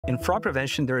In fraud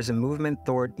prevention, there is a movement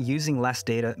toward using less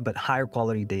data but higher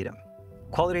quality data.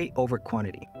 Quality over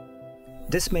quantity.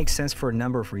 This makes sense for a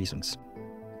number of reasons.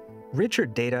 Richer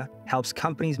data helps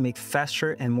companies make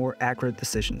faster and more accurate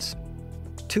decisions.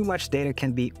 Too much data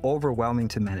can be overwhelming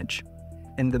to manage.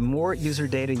 And the more user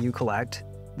data you collect,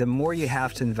 the more you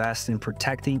have to invest in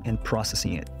protecting and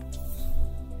processing it.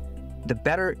 The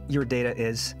better your data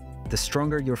is, the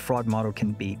stronger your fraud model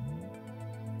can be.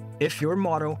 If your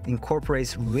model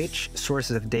incorporates rich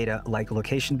sources of data like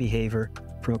location behavior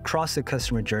from across the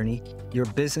customer journey, your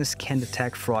business can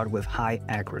detect fraud with high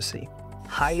accuracy.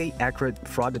 Highly accurate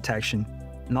fraud detection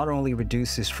not only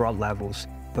reduces fraud levels,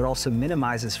 but also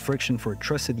minimizes friction for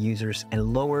trusted users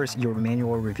and lowers your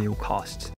manual review costs.